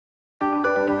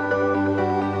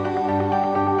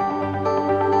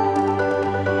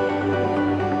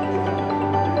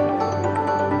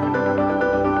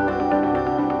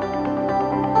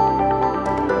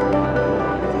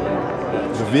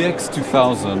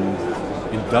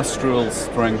VX2000 industrial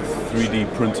strength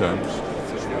 3D printer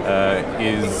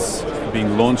is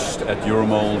being launched at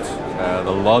Euromold,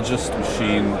 the largest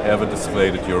machine ever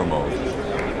displayed at Euromold.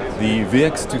 The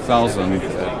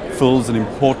VX2000 fills an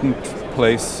important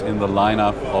place in the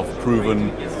lineup of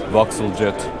proven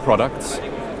voxeljet products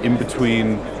in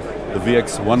between the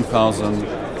VX1000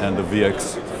 and the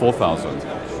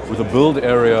VX4000. With a build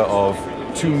area of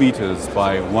 2 meters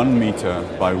by 1 meter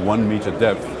by 1 meter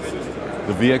depth,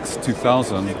 the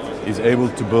VX2000 is able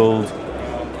to build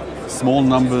small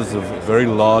numbers of very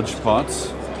large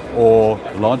parts or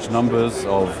large numbers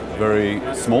of very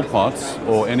small parts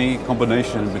or any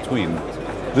combination in between.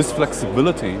 This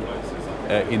flexibility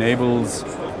enables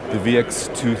the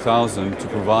VX2000 to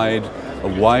provide a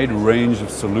wide range of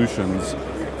solutions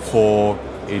for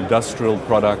industrial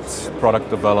products, product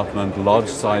development, large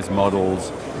size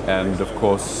models, and of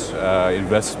course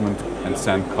investment and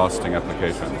sand casting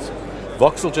applications.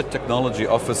 Voxeljet technology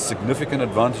offers significant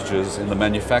advantages in the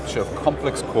manufacture of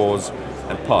complex cores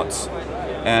and parts,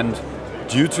 and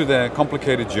due to their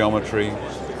complicated geometry,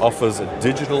 offers a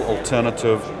digital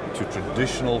alternative to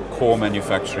traditional core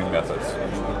manufacturing methods.